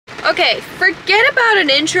Okay, forget about an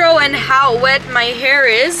intro and how wet my hair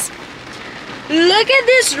is. Look at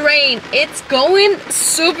this rain. It's going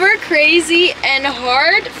super crazy and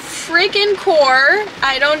hard freaking core.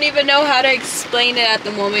 I don't even know how to explain it at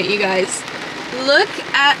the moment, you guys. Look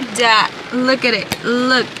at that. Look at it.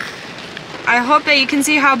 Look. I hope that you can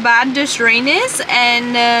see how bad this rain is,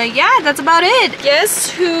 and yeah, that's about it. Guess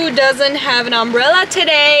who doesn't have an umbrella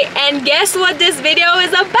today? And guess what this video is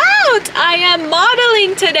about? I am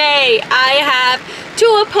modeling today. I have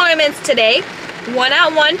 2 appointments today. One at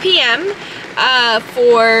 1 p.m.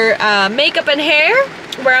 For makeup and hair,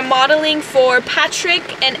 where I'm modeling for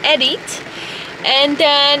Patrick and Edith. And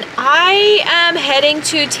then I am heading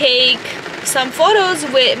to take some photos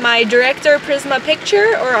with my director Prisma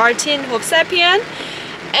Picture, or Artin Hovsepian,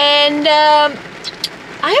 and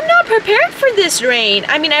I am not prepared for this rain.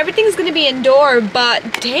 I mean, everything's gonna be indoor, but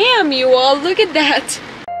damn you all, look at that.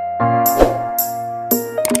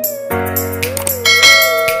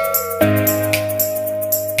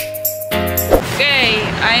 Okay,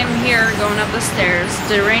 I am here going up the stairs.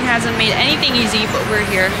 The rain hasn't made anything easy, but we're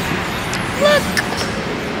here. Look!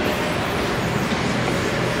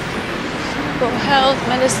 Health,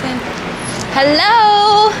 medicine.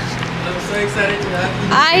 Hello! I'm so excited to have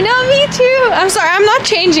you. I know, me too. I'm sorry, I'm not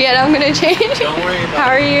changing yet. I'm gonna change. Don't worry about it.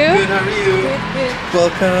 How are you? Good, how are you? Good, good.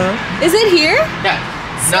 Welcome. Is it here? Yeah.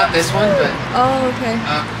 Not this one, but oh, okay.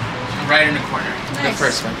 right in the corner. Nice. The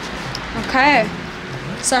first one. Okay.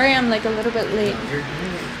 Sorry I'm like a little bit late.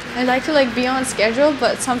 I like to like be on schedule,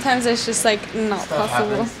 but sometimes it's just like not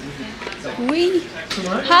possible.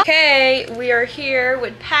 Okay, we are here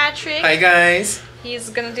with Patrick. Hi guys. He's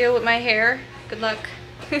gonna deal with my hair. Good luck.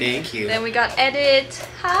 Thank you. Then we got Edit.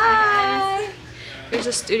 Hi. Here's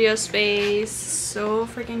a studio space. So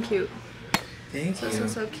freaking cute. Thank you.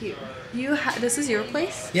 So cute. This is your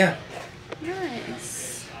place? Yeah.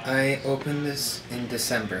 Nice. I opened this in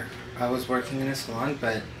December. I was working in a salon,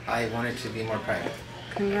 but I wanted to be more private.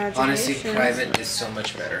 Congratulations. Honestly, private is so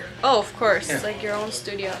much better. Oh, of course. Yeah. It's like your own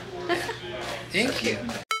studio. Thank you.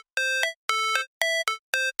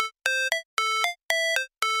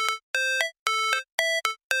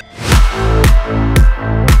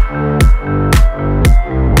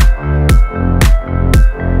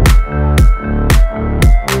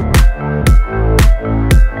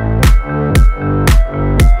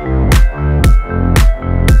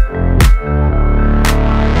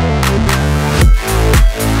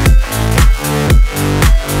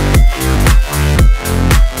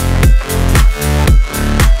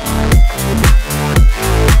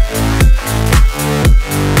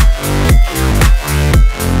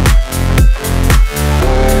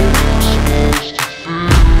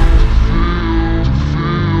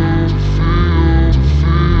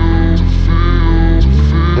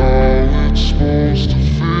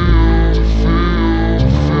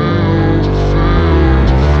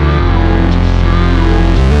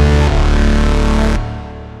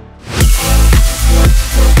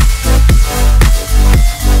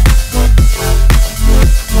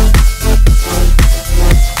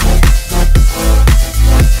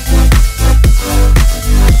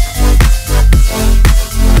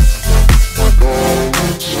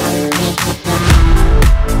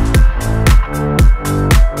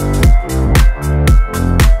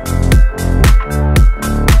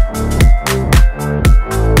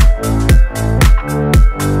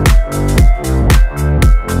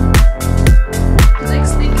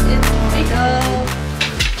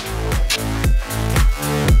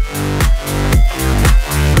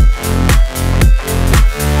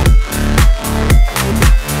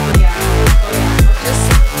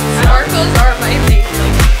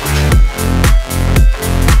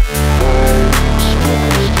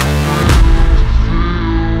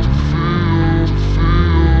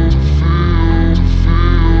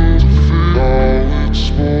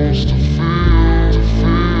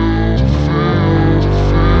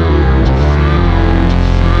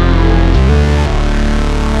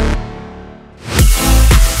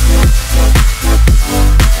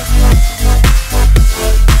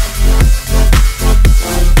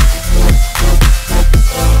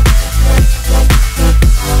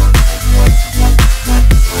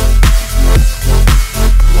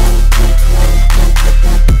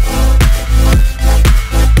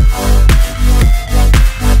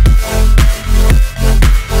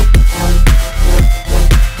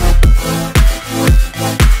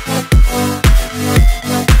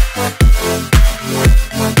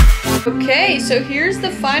 Okay, so here's the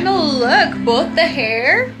final look. Both the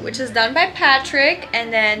hair, which is done by Patrick,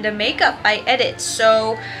 and then the makeup I edit.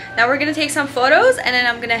 So now we're gonna take some photos, and then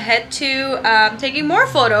I'm gonna head to taking more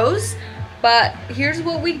photos But here's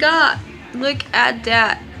what we got. Look at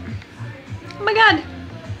that. Oh my god.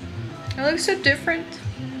 It looks so different.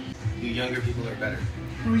 You younger people are better.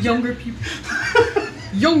 Younger people.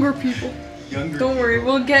 Younger people. Younger Don't worry,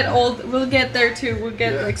 people. we'll get old. We'll get there too. We'll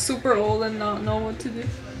get like super old and not know what to do.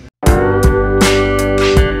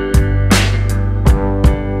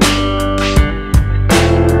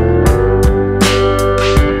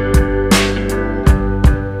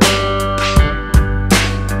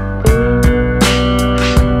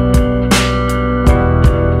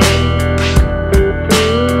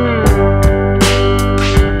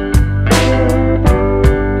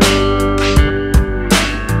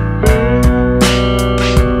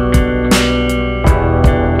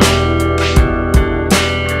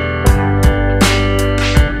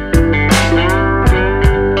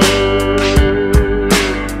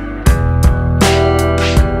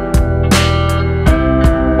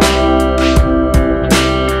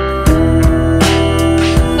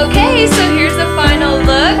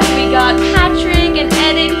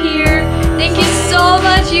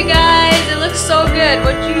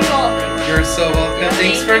 You're so welcome.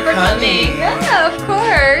 Thanks for coming. Yeah, of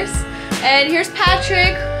course. And here's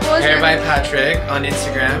Patrick. Hair by Patrick on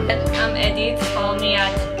Instagram. I'm Edith. Follow me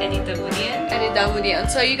at EdithDavudian. EdithDavudian.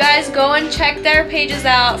 So you guys go and check their pages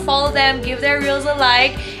out, follow them, give their reels a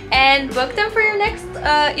like, and book them for your next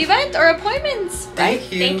event or appointments.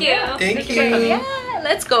 Thank you. Thank you. Thank you. Yeah,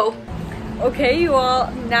 let's go. Okay, you all.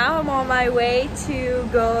 Now I'm on my way to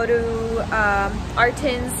go to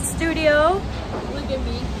Artin's studio. Look at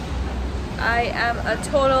me. I am a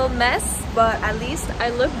total mess, but at least I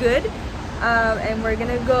look good. And we're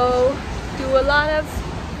gonna go do a lot of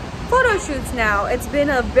photo shoots now. It's been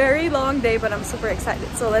a very long day, but I'm super excited,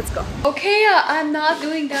 so let's go. Okay, I'm not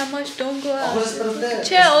doing that much. Don't go out.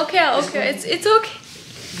 Chill. Okay. It's okay.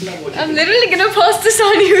 I'm literally gonna post this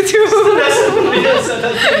on YouTube.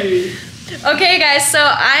 Okay guys, so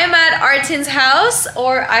I'm at Artin's house,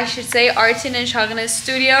 or I should say Artin and Shagana's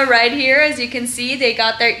studio right here. As you can see, they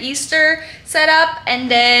got their Easter set up, and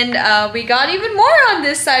then we got even more on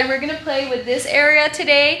this side. We're gonna play with this area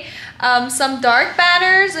today. Some dark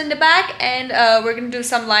banners in the back, and we're gonna do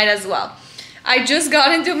some light as well. I just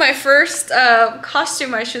got into my first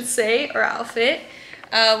costume, I should say, or outfit.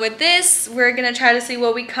 With this, we're gonna try to see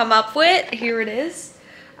what we come up with. Here it is.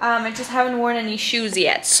 I just haven't worn any shoes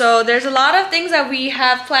yet. So there's a lot of things that we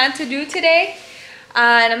have planned to do today.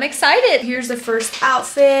 And I'm excited. Here's the first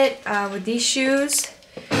outfit with these shoes.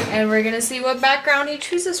 And we're gonna see what background he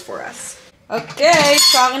chooses for us. Okay,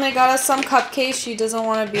 Shagana got us some cupcakes. She doesn't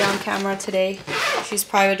want to be on camera today. She's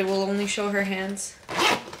private, will only show her hands.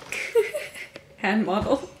 Hand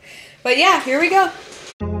model. But yeah, here we go.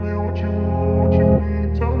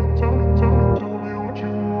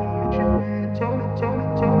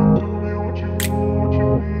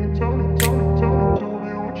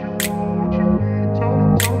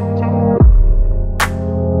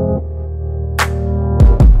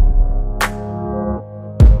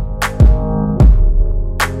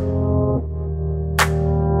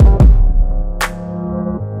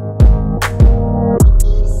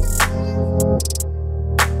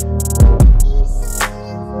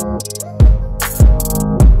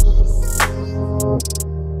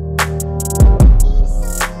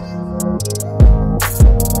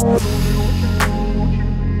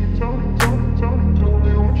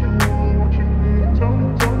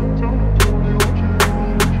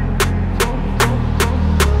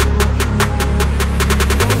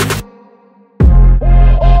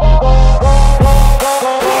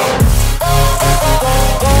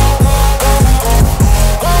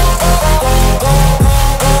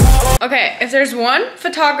 Okay, if there's one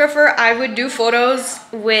photographer I would do photos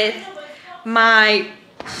with my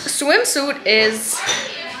swimsuit is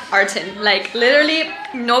Artin. Like literally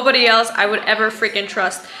nobody else I would ever freaking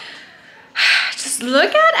trust. Just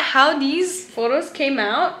look at how these photos came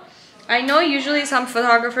out. I know usually some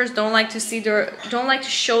photographers don't like to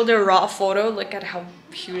show their raw photo. Look at how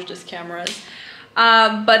huge this camera is.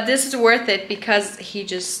 But this is worth it because he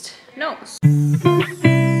just knows.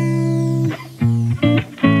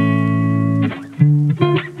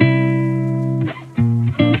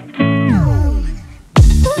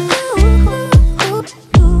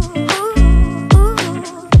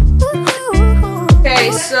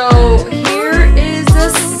 So here is the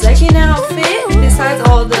second outfit, besides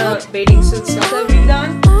all the bathing suit stuff that we've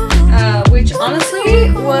done, which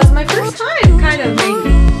honestly was my first time, kind of, maybe,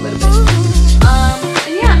 a little bit. And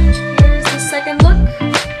yeah, here's the second look.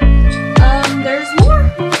 There's more.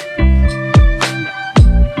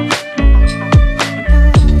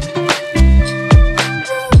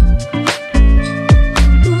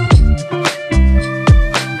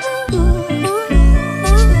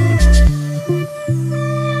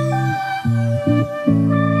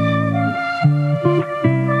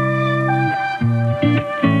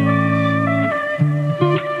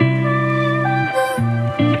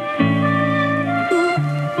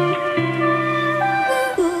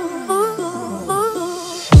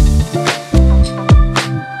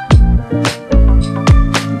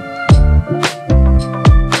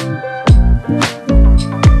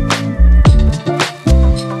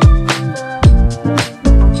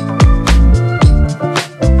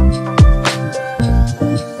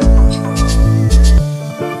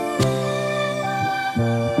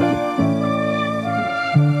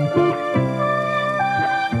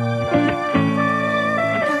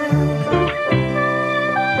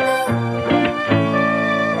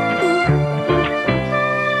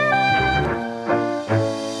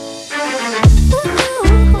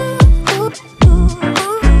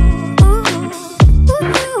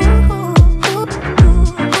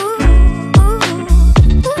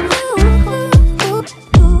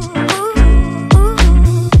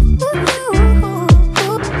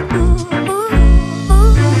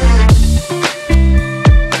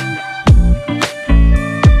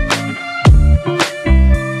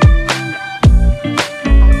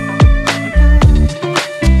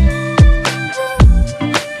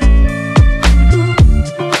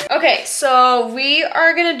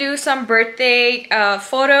 gonna do some birthday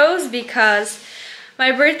photos because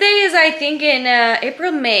my birthday is, I think, in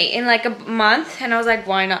April, May, in like a month. And I was like,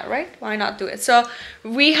 why not, right? Why not do it? So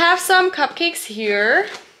we have some cupcakes here.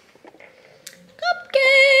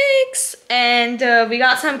 Cupcakes! And we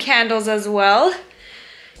got some candles as well.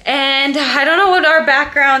 And I don't know what our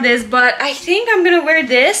background is, but I think I'm gonna wear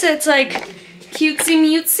this. It's like cutesy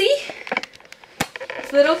mutesy.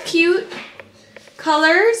 Little cute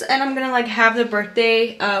colors, and I'm gonna like have the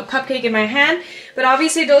birthday cupcake in my hand. But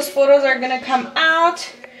obviously those photos are gonna come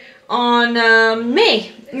out on May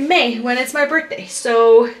when it's my birthday.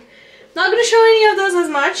 So not gonna show any of those as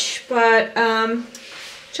much, but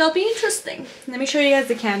shall be interesting. Let me show you guys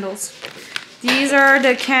the candles. These are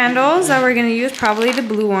the candles that we're gonna use, probably the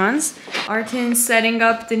blue ones. Artin's setting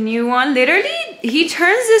up the new one. Literally, he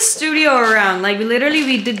turns this studio around. Like literally,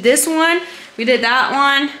 we did this one, we did that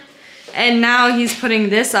one, and now he's putting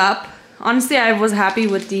this up. Honestly, I was happy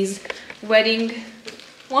with these wedding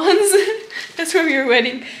ones. That's from your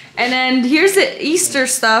wedding. And then here's the Easter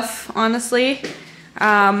stuff, honestly.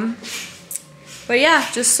 But yeah,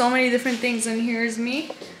 just so many different things. And here's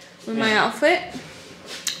me with my outfit.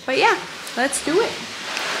 But yeah, let's do it.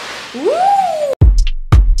 Woo!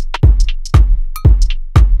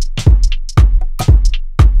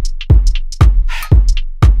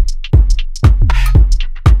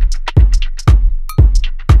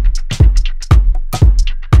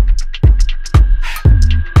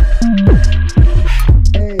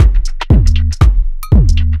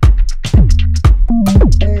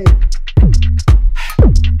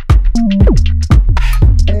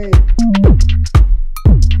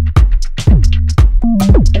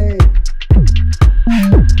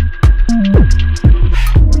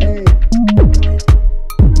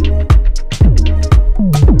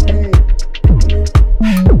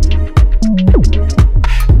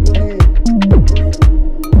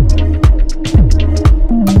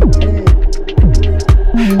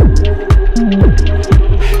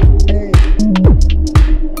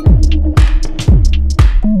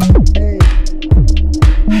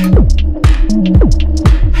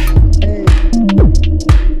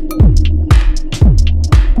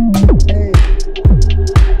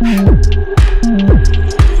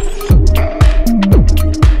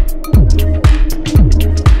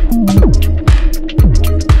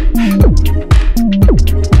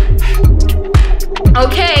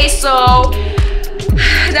 Okay, so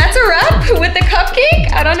that's a wrap with the cupcake.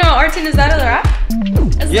 I don't know, Artin, is that a wrap? I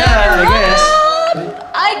guess. Yeah.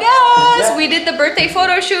 We did the birthday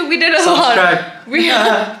photo shoot. We did a lot. We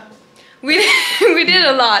did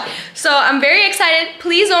a lot. So I'm very excited.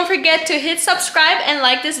 Please don't forget to hit subscribe and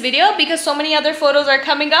like this video because so many other photos are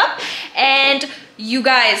coming up. And you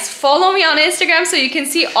guys follow me on Instagram so you can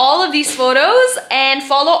see all of these photos, and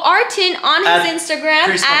follow Artin on his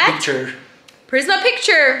Instagram at Prisma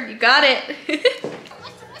Picture. You got it.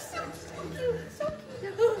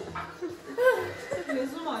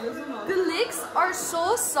 The lips are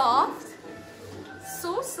so soft.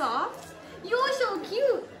 So soft. You're so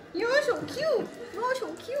cute. You're so cute. You're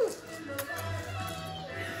so cute.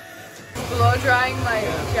 Blow drying my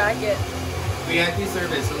jacket. VIP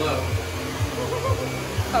service, hello.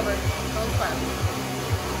 Covered. Don't climb.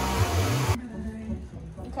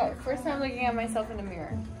 Okay, first time looking at myself in the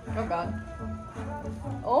mirror. Oh god.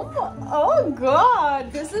 Oh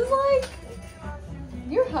god. This is like...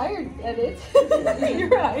 You're hired, Edit.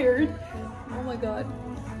 You're hired. Oh my god.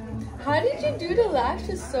 How did you do the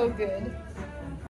lashes so good?